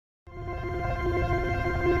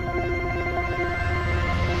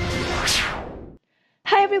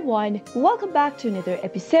everyone, welcome back to another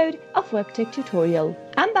episode of Web Tech Tutorial.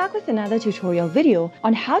 I'm back with another tutorial video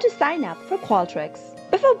on how to sign up for Qualtrics.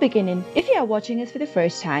 Before beginning, if you are watching us for the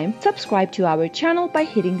first time, subscribe to our channel by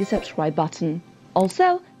hitting the subscribe button.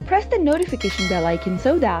 Also, press the notification bell icon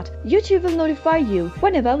so that YouTube will notify you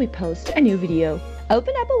whenever we post a new video.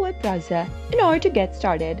 Open up a web browser in order to get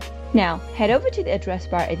started. Now, head over to the address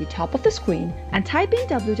bar at the top of the screen and type in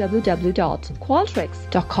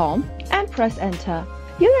www.qualtrics.com and press enter.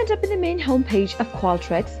 You'll end up in the main homepage of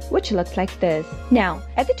Qualtrics, which looks like this. Now,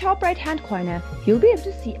 at the top right hand corner, you'll be able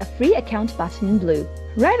to see a free account button in blue.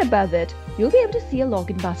 Right above it, you'll be able to see a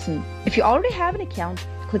login button. If you already have an account,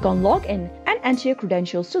 click on Login and enter your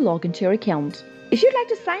credentials to log into your account. If you'd like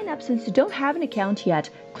to sign up since you don't have an account yet,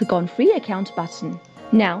 click on Free Account button.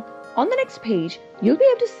 Now, on the next page, you'll be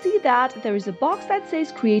able to see that there is a box that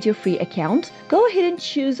says Create your free account. Go ahead and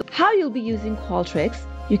choose how you'll be using Qualtrics.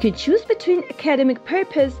 You can choose between academic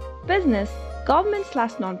purpose, business,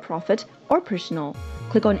 government/non-profit, or personal.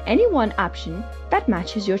 Click on any one option that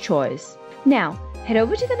matches your choice. Now, head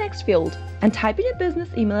over to the next field and type in your business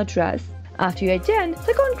email address. After you are done,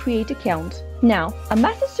 click on Create Account. Now, a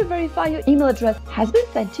message to verify your email address has been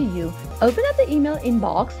sent to you. Open up the email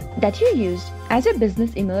inbox that you used as your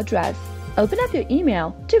business email address. Open up your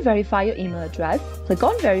email to verify your email address. Click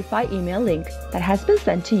on Verify Email link that has been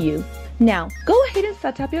sent to you. Now, go ahead and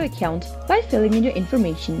set up your account by filling in your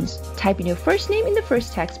information. Type in your first name in the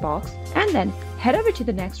first text box and then head over to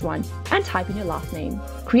the next one and type in your last name.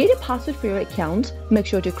 Create a password for your account. Make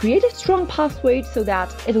sure to create a strong password so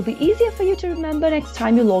that it'll be easier for you to remember next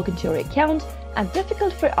time you log into your account and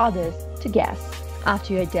difficult for others to guess.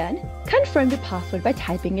 After you're done, confirm the password by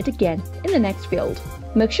typing it again in the next field.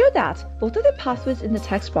 Make sure that both of the passwords in the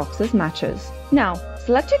text boxes matches. Now,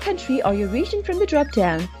 select your country or your region from the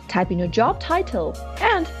drop-down, type in your job title,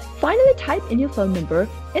 and finally type in your phone number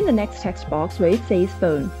in the next text box where it says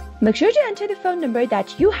phone. Make sure to enter the phone number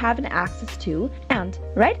that you have an access to, and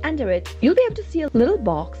right under it, you'll be able to see a little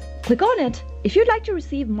box. Click on it if you'd like to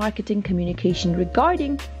receive marketing communication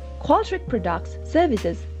regarding Qualtrics products,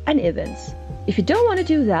 services, and events. If you don't want to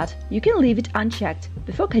do that, you can leave it unchecked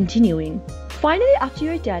before continuing. Finally, after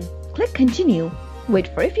you're done, click Continue. Wait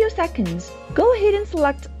for a few seconds. Go ahead and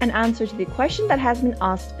select an answer to the question that has been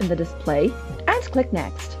asked in the display and click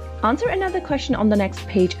Next. Answer another question on the next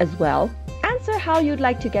page as well. Answer how you'd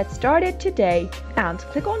like to get started today and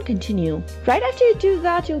click on Continue. Right after you do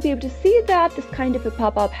that, you'll be able to see that this kind of a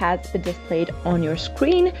pop-up has been displayed on your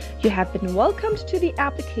screen. You have been welcomed to the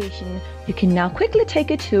application. You can now quickly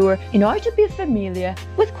take a tour in order to be familiar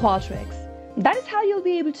with Qualtrics. That is how you'll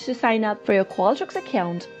be able to sign up for your Qualtrics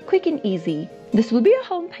account quick and easy. This will be your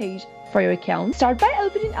home page for your account. Start by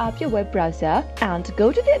opening up your web browser and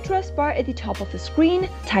go to the address bar at the top of the screen.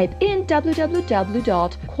 Type in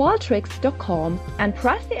www.qualtrics.com and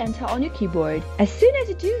press the enter on your keyboard. As soon as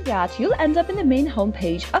you do that, you'll end up in the main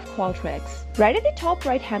homepage of Qualtrics. Right at the top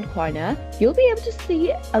right hand corner, you'll be able to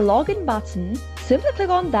see a login button. Simply click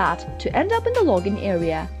on that to end up in the login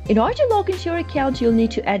area. In order to log into your account, you'll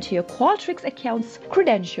need to enter your Qualtrics account's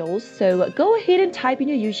credentials, so go ahead and type in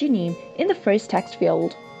your username in the first text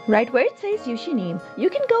field. Right where it says username, you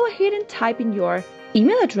can go ahead and type in your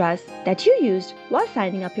email address that you used while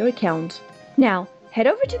signing up your account. Now, head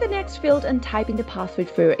over to the next field and type in the password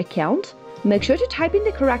for your account. Make sure to type in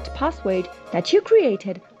the correct password that you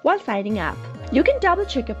created while signing up. You can double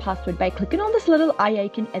check your password by clicking on this little eye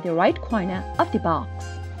icon at the right corner of the box.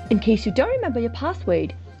 In case you don't remember your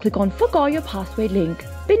password, click on Forgot Your Password link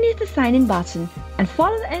beneath the sign in button and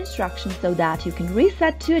follow the instructions so that you can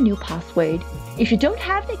reset to a new password. If you don't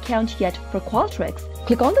have an account yet for Qualtrics,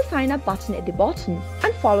 click on the sign up button at the bottom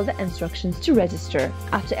and follow the instructions to register.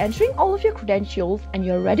 After entering all of your credentials and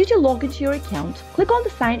you're ready to log into your account, click on the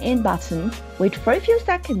sign in button, wait for a few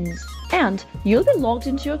seconds, and you'll be logged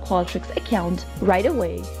into your Qualtrics account right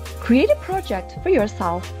away. Create a project for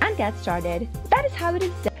yourself and get started. That is how it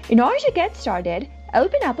is done. In order to get started,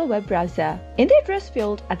 open up a web browser. In the address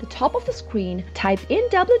field at the top of the screen, type in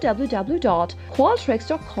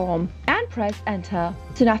www.qualtrics.com and press enter.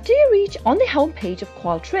 Soon after you reach on the home page of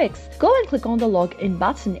Qualtrics, go and click on the login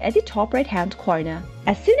button at the top right hand corner.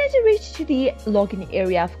 As soon as you reach to the login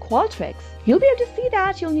area of Qualtrics, you'll be able to see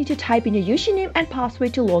that you'll need to type in your username and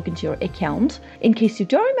password to log into your account. In case you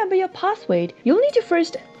don't remember your password, you'll need to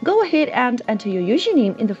first go ahead and enter your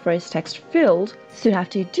username in the first text field. Soon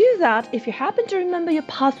after you do that, if you happen to remember your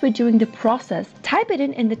password during the process, type it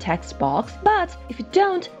in the text box. But if you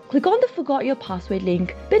don't, click on the Forgot Your Password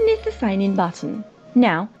link beneath the sign in button.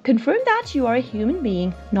 Now, confirm that you are a human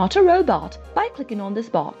being, not a robot, by clicking on this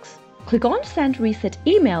box. click on Send Reset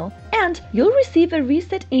Email and you'll receive a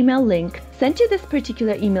reset email link sent to this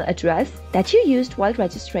particular email address that you used while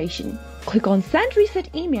registration. Click on Send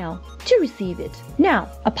Reset Email to receive it. Now,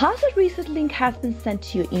 a password reset link has been sent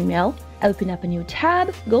to your email. Open up a new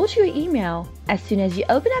tab, go to your email. As soon as you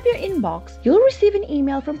open up your inbox, you'll receive an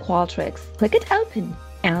email from Qualtrics. Click it Open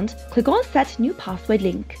and click on Set New Password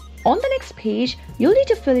Link. On the next page, you'll need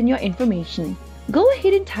to fill in your information. Go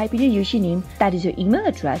ahead and type in your username, that is your email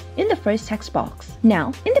address, in the first text box.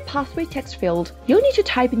 Now, in the password text field, you'll need to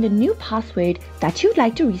type in the new password that you'd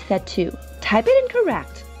like to reset to. Type it in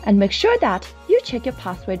correct and make sure that you check your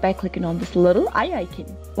password by clicking on this little eye icon.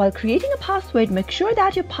 While creating a password, make sure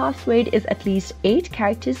that your password is at least 8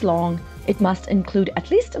 characters long. It must include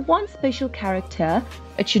at least one special character.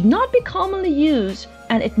 It should not be commonly used,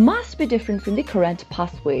 and it must be different from the current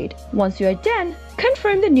password. Once you are done,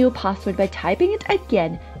 confirm the new password by typing it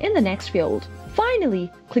again in the next field.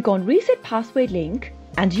 Finally, click on Reset Password link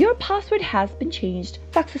and your password has been changed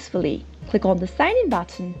successfully. Click on the Sign In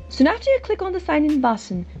button. Soon after you click on the Sign In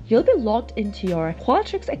button, you'll be logged into your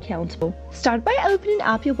Qualtrics account. Start by opening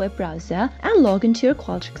up your web browser and log into your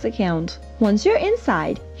Qualtrics account. Once you're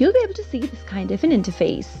inside, you'll be able to see this kind of an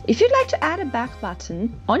interface. If you'd like to add a back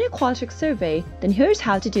button on your Qualtrics survey, then here's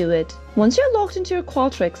how to do it. Once you're logged into your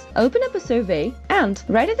Qualtrics, open up a survey and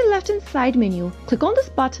right at the left-hand side menu, click on this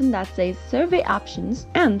button that says Survey Options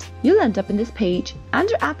and you'll end up in this page.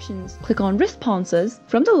 Under Options, click on Responses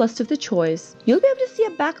from the list of the choice. You'll be able to see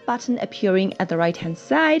a back button appearing at the right-hand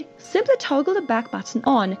side. Simply toggle the back button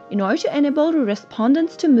on in order to enable the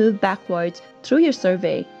respondents to move backwards through your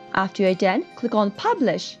survey. After you're done, click on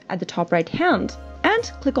Publish at the top right hand and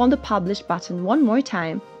click on the Publish button one more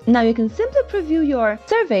time. Now you can simply preview your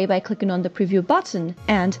survey by clicking on the Preview button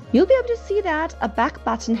and you'll be able to see that a back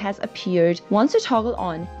button has appeared once you toggle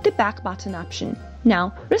on the back button option.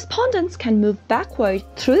 Now, respondents can move backward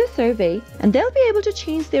through the survey and they'll be able to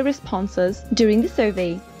change their responses during the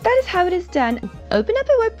survey. That is how it is done. Open up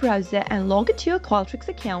a web browser and log into your Qualtrics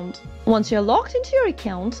account. Once you're logged into your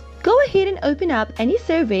account, go ahead and open up any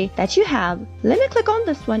survey that you have. Let me click on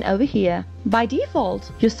this one over here. By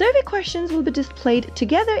default, your survey questions will be displayed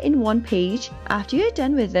together in one page after you're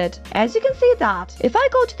done with it. As you can see that, if I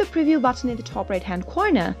go to the Preview button in the top right hand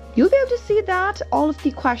corner, you'll be able to see that all of the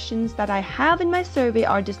questions that I have in my survey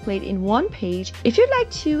are displayed in one page. If you'd like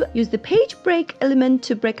to use the page break element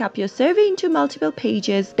to break up your survey into multiple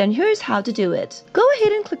pages, then here's how to do it. Go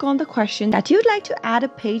ahead and click on the question that you'd like to add a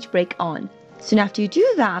page break on. Soon after you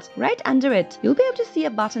do that, right under it, you'll be able to see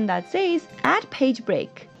a button that says Add Page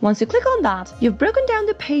Break. Once you click on that, you've broken down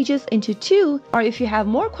the pages into 2, or if you have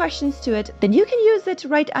more questions to it, then you can use it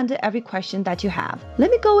right under every question that you have.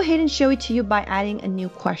 Let me go ahead and show it to you by adding a new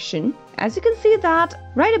question. As you can see that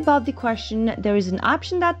right above the question, there is an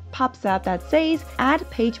option that pops up that says Add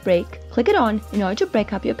Page Break. Click it on in order to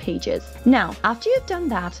break up your pages. Now, after you've done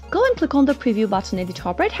that, go and click on the Preview button in the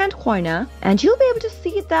top right hand corner and you'll be able to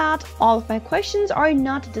see that all of my questions are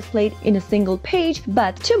not displayed in a single page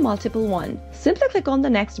but to multiple ones. Simply click on the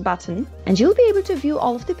Next button and you'll be able to view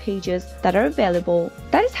all of the pages that are available.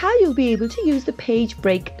 That is how you'll be able to use the Page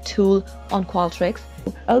Break tool on Qualtrics.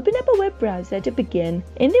 Open up a web browser to begin.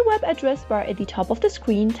 In the web address bar at the top of the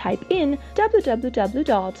screen, type in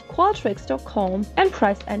www.qualtrics.com and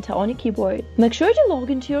press enter on your keyboard. Make sure to log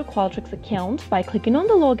into your Qualtrics account by clicking on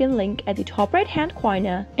the login link at the top right hand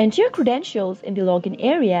corner. Enter your credentials in the login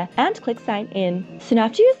area and click sign in. Soon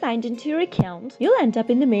after you signed into your account, you'll end up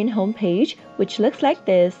in the main home page, which looks like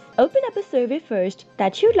this. Open up a survey first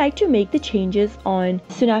that you'd like to make the changes on.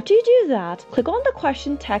 Soon after you do that, click on the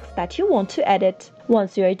question text that you want to edit.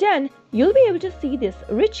 Once you are done, you'll be able to see this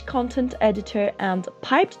Rich Content Editor and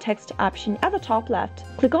Piped Text option at the top left.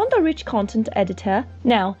 Click on the Rich Content Editor.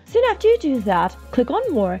 Now, soon after you do that, click on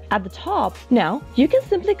More at the top. Now, you can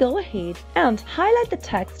simply go ahead and highlight the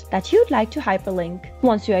text that you'd like to hyperlink.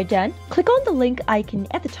 Once you are done, click on the link icon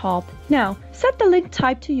at the top. Now, set the link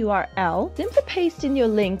type to URL. Simply paste in your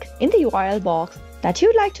link in the URL box that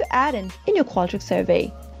you'd like to add in your Qualtrics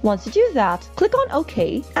survey. Once you do that, click on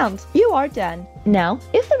OK and you are done. Now,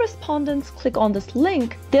 if the respondents click on this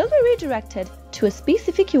link, they'll be redirected to a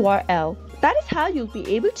specific URL. That is how you'll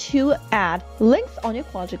be able to add links on your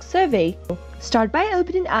Qualtrics survey. Start by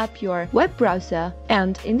opening up your web browser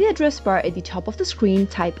and in the address bar at the top of the screen,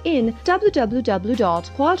 type in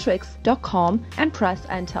www.qualtrics.com and press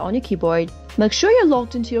enter on your keyboard. Make sure you're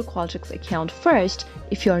logged into your Qualtrics account first.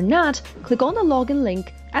 If you're not, click on the login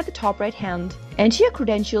link at the top right hand. Enter your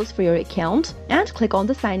credentials for your account and click on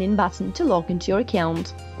the Sign In button to log into your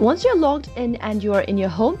account. Once you're logged in and you are in your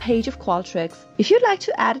home page of Qualtrics, if you'd like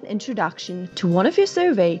to add an introduction to one of your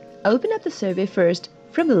survey, open up the survey first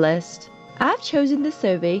from the list. I've chosen this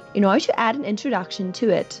survey in order to add an introduction to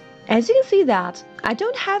it. As you can see that, I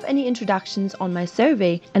don't have any introductions on my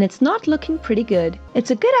survey and it's not looking pretty good.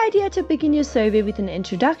 It's a good idea to begin your survey with an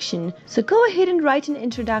introduction, so go ahead and write an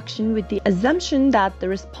introduction with the assumption that the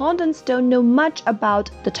respondents don't know much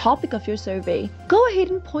about the topic of your survey. Go ahead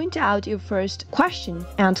and point out your first question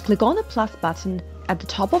and click on the plus button. At the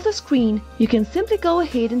top of the screen, you can simply go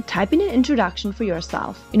ahead and type in an introduction for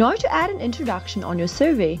yourself. In order to add an introduction on your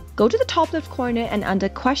survey, go to the top left corner and under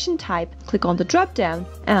Question Type, click on the drop-down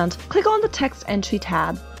and click on the Text Entry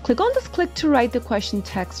tab. Click on this Click to Write the Question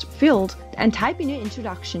text field and type in your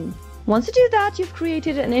introduction. Once you do that, you've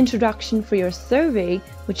created an introduction for your survey,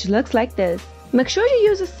 which looks like this. Make sure you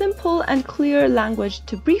use a simple and clear language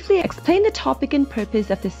to briefly explain the topic and purpose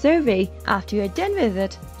of the survey. After you're done with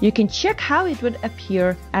it, you can check how it would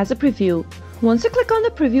appear as a preview. Once you click on the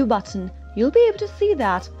preview button, you'll be able to see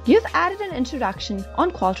that you've added an introduction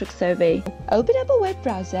on Qualtrics survey. Open up a web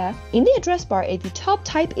browser. In the address bar at the top,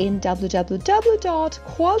 type in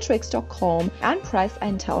www.qualtrics.com and press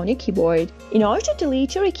enter on your keyboard. In order to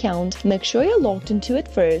delete your account, make sure you're logged into it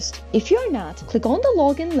first. If you're not, click on the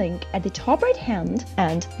login link at the top right hand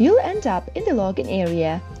and you'll end up in the login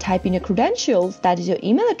area. Type in your credentials, that is your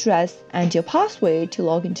email address and your password to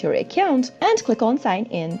log into your account, and click on sign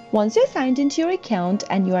in. Once you're signed into your account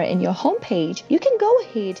and you are in your home page, you can go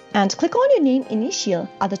ahead and click on your name initial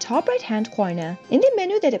at the top right hand corner. In the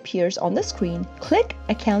menu that appears on the screen, click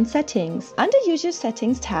Account Settings. Under User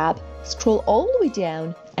Settings tab, scroll all the way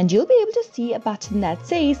down and you'll be able to see a button that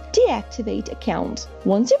says Deactivate Account.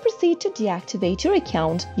 Once you proceed to deactivate your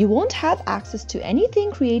account, you won't have access to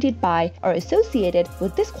anything created by or associated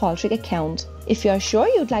with this Qualtrics account. If you are sure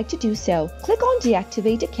you'd like to do so, click on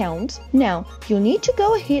Deactivate Account. Now, you'll need to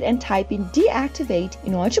go ahead and type in Deactivate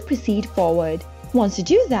in order to proceed forward. Once you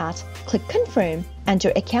do that, click Confirm and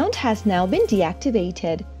your account has now been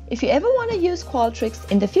deactivated. If you ever want to use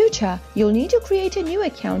Qualtrics in the future, you'll need to create a new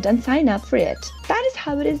account and sign up for it. That is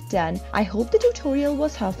how it is done. I hope the tutorial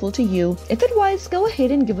was helpful to you. If it was, go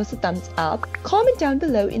ahead and give us a thumbs up. Comment down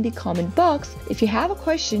below in the comment box if you have a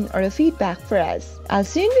question or a feedback for us. I'll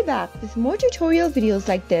soon be back with more tutorial videos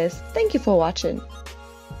like this. Thank you for watching.